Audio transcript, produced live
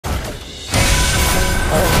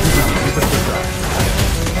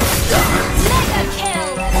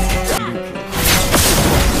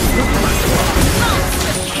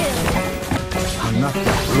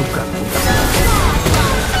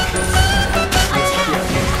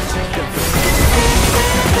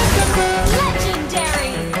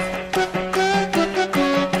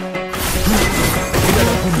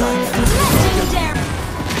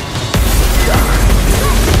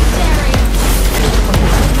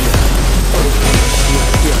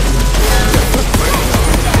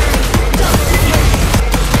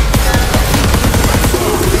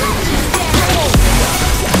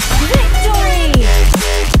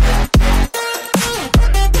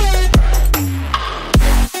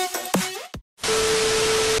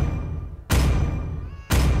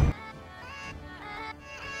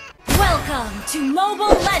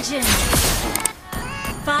Legend!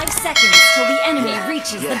 5 seconds till the enemy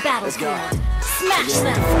reaches the battlefield. Smash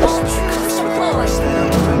them! All troops deployed!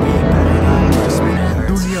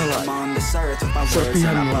 Dunia lain,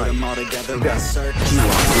 serpihan lain, dan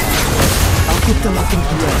jiwa. Aku telah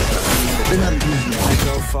terbiasa dengan dunia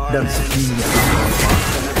dan sepinya.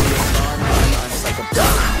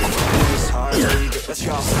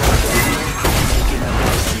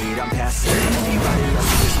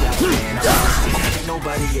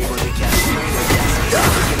 Nobody able to catch me.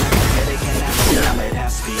 They cannot see I'm at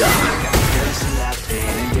half speed. I got girls laughing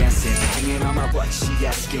and dancing, hanging on my butt. She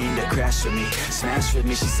asking to crash with me, smash with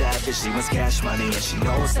me. She savage, she wants cash money, and she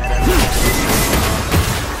knows that I love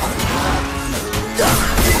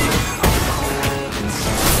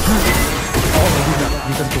Oh, tidak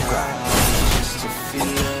ditentukan.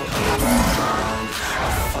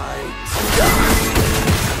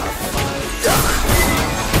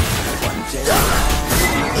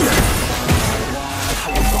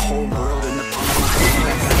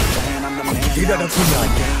 Tidak ada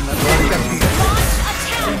gunanya. Keluarkan dia.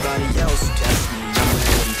 Everybody else test me. I'm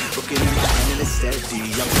ready. Looking in behind and it's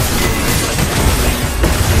steady. I'm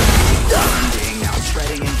now I'm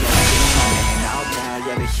spreading and getting out now.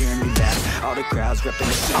 Yeah, they hear me back. All the crowds repping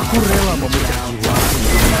the sound. Aku rela memecah jiwa.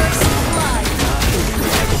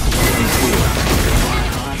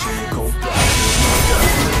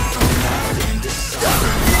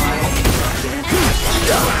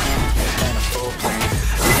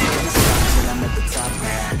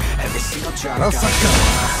 Rasakan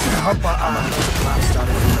kehampaan.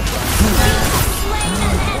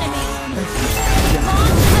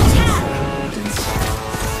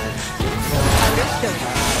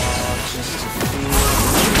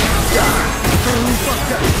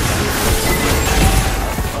 Terlupakan.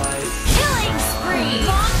 Killing spree!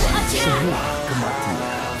 Launch attack! Semua kematian.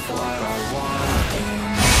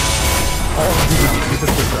 Oh, tidak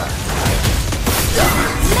ditentukan.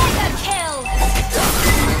 Mega kill!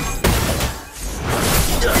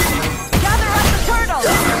 Gather up the turtle!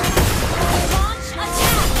 Launch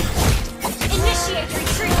attack! Initiate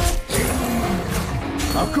retreat!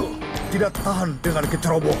 Aku tidak tahan dengan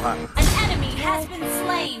kecerobohan. An enemy has been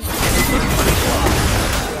slain!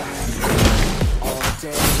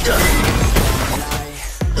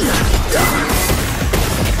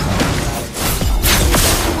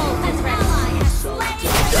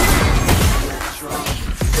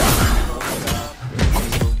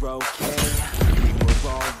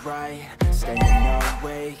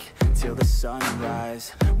 Till the sunrise,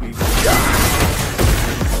 we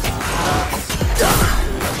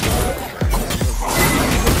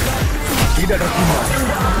Tidak ada gunanya.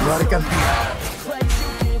 Keluarkan dia.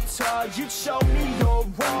 you show me your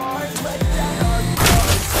heart.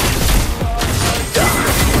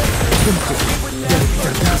 Bentuk dan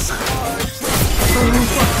kecerdasan.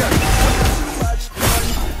 Terlupakan.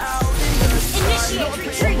 Initiate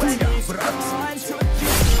retreat! Berat.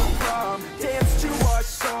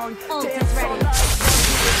 Ult is ready.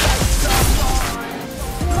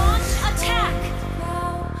 Launch attack!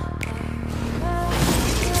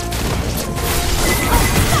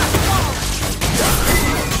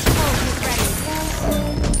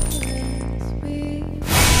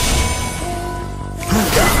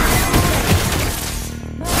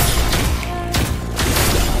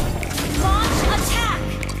 Launch attack!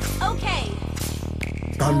 Okay.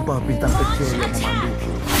 Tanpa bintang kecil yang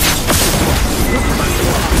memanduku.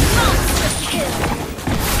 Monster kill!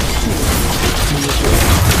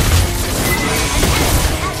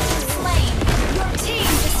 Slain! Your team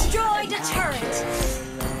destroyed a turret!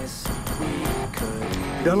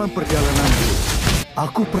 Dalam perjalananku,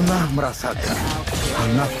 aku pernah merasakan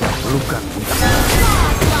hangatnya pelukan bintang.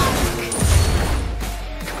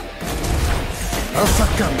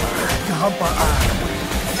 Rasakanlah kehampaan.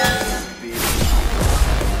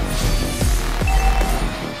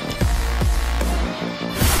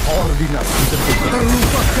 Koordinat ditentukan.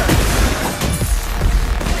 Terlupakan.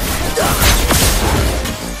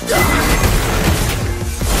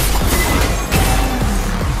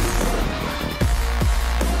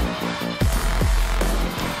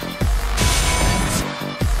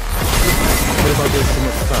 Berbagai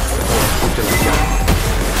semesta setelah ku jelajah,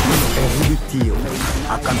 Eruditio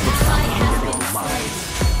akan bersama menjadi rumah.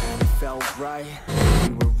 Felt right,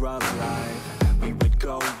 we were alive. We would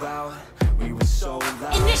go out, we were so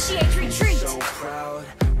loud. Initiate retreat! So proud,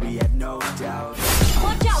 we had no doubt.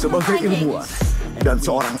 Watch out for Sebagai lightning! ilmuwan dan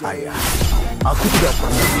seorang ayah, aku tidak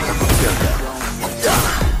pernah takut gagal.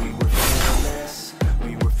 We were fearless,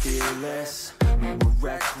 we were fearless, we were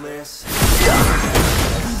reckless.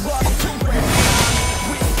 We walked around,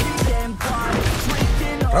 whiskey and wine,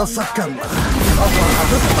 drinking Rasakanlah apa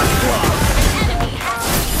ada teman-teman.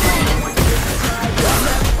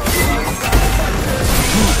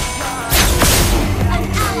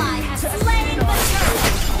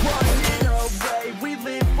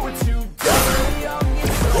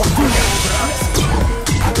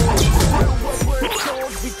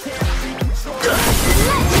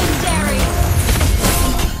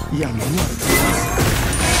 Yang luar biasa.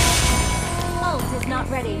 Ult is not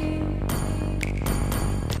ready.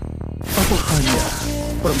 Apa hanya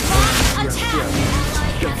perempuan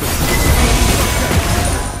yang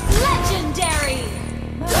Legendary.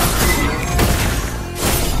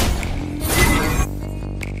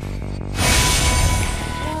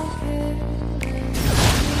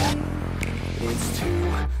 It's too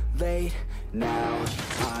late now,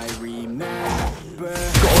 I remember.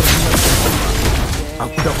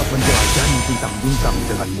 Aku dapat menjelajahi bintang-bintang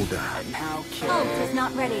dengan mudah. Ult is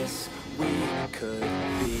not ready. We could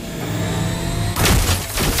be.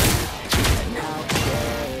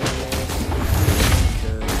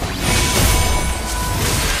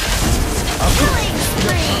 Killing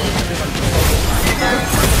spree.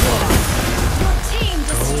 Your team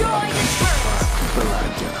destroyed a turret.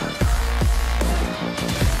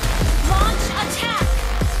 Launch attack.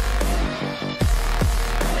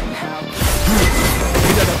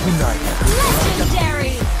 Tidak ada gunanya.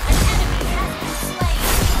 Legendary. An enemy has been slain.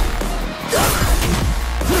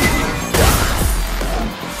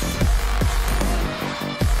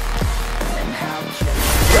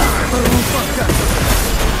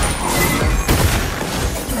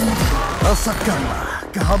 Rasakanlah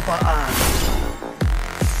kehampaan.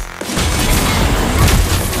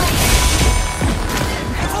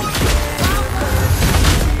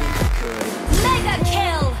 Mega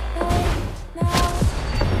kill.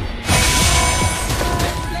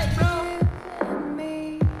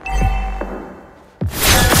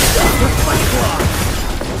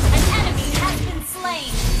 An enemy has been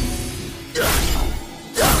slain.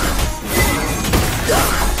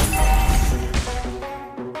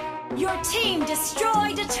 Your team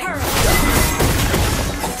destroyed a turret.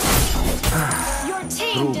 Your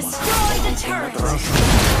team destroyed a turret.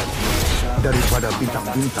 Daripada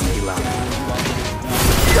bintang-bintang di langit.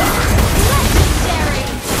 Legendary.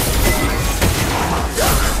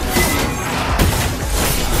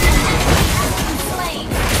 Slain.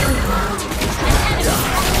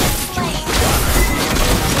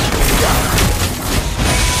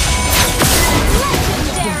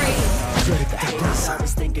 Legendary.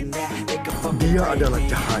 Dia adalah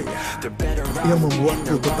cahaya yang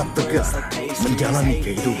membuatku tetap tegar menjalani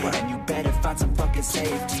kehidupan.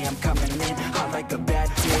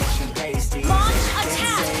 Launch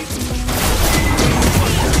attack.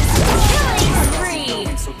 Killing spree.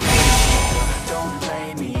 Don't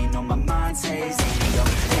blame me, no, my mind's hazy. I'm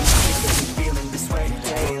feeling this way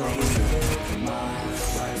daily.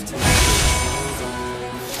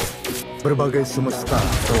 Berbagai semesta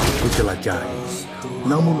telah kujelajahi,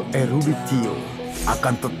 namun eruditio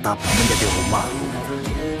akan tetap menjadi rumahku.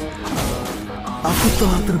 Aku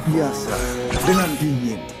telah terbiasa dengan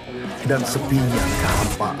dingin dan sepinya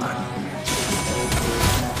kehampaan.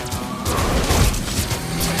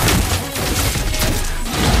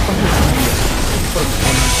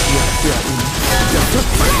 Permohonan sia-sia ini dapat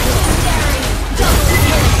Legendary. Double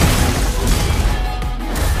kill.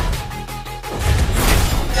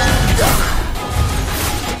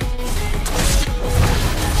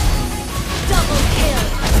 Double kill.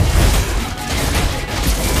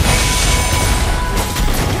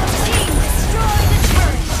 Your team destroyed a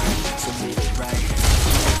turret.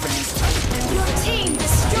 Your team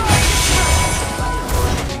destroyed a turret.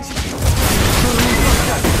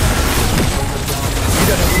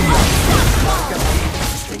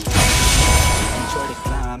 Enjoy the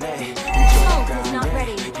climb, eh? Ult is not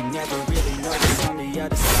ready. You never really know what's on the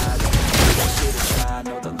other side. That shit is try,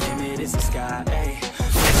 know the limit is the sky, eh?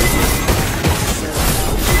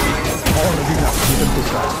 koordinasi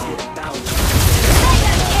ditentukan.